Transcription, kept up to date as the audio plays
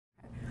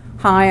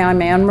Hi,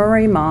 I'm Anne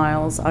Marie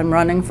Miles. I'm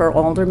running for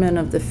alderman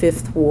of the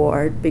 5th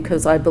Ward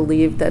because I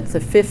believe that the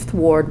 5th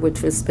Ward, which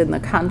has been the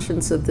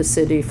conscience of the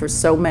city for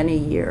so many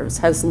years,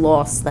 has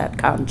lost that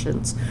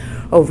conscience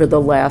over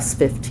the last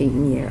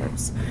 15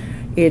 years.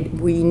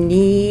 We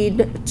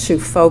need to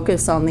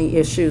focus on the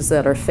issues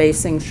that are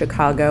facing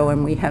Chicago,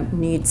 and we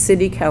need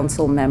city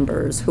council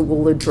members who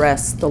will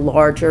address the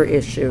larger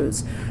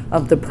issues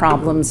of the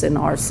problems in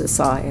our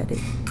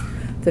society.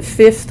 The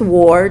 5th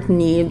Ward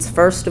needs,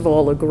 first of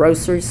all, a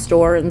grocery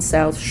store in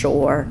South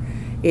Shore.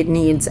 It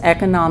needs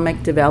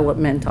economic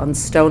development on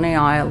Stony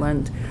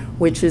Island,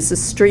 which is a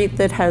street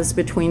that has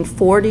between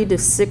 40 to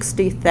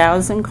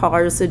 60,000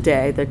 cars a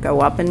day that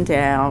go up and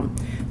down,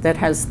 that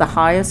has the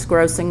highest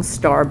grossing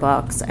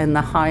Starbucks and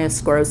the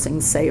highest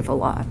grossing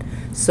Save-A-Lot.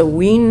 So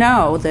we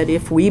know that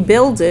if we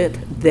build it,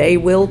 they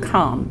will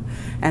come.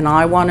 And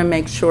I want to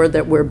make sure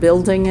that we're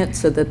building it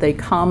so that they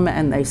come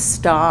and they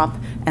stop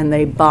and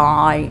they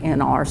buy in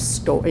our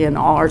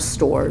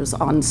stores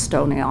on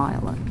Stony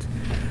Island.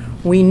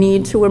 We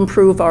need to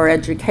improve our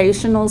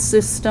educational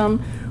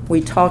system. We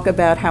talk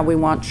about how we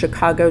want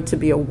Chicago to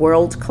be a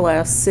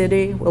world-class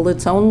city. Well,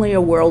 it's only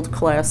a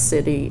world-class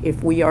city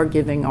if we are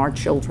giving our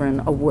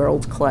children a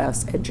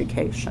world-class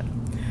education.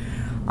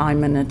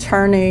 I'm an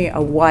attorney,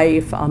 a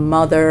wife, a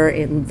mother,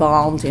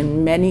 involved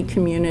in many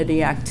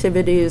community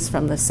activities,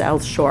 from the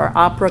South Shore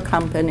Opera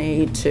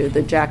Company to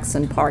the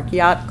Jackson Park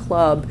Yacht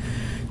Club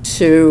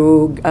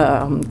to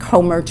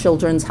Comer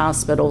Children's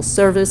Hospital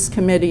Service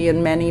Committee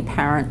and many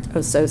parent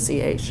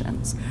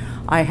associations.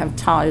 I have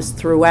ties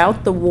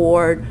throughout the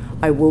ward.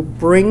 I will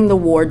bring the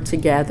ward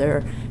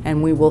together,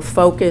 and we will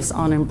focus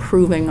on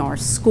improving our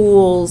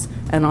schools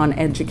and on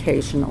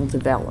educational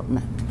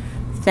development.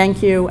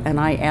 Thank you, and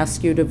I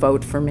ask you to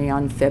vote for me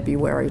on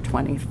February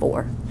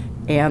 24th.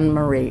 Anne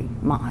Marie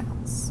Miles.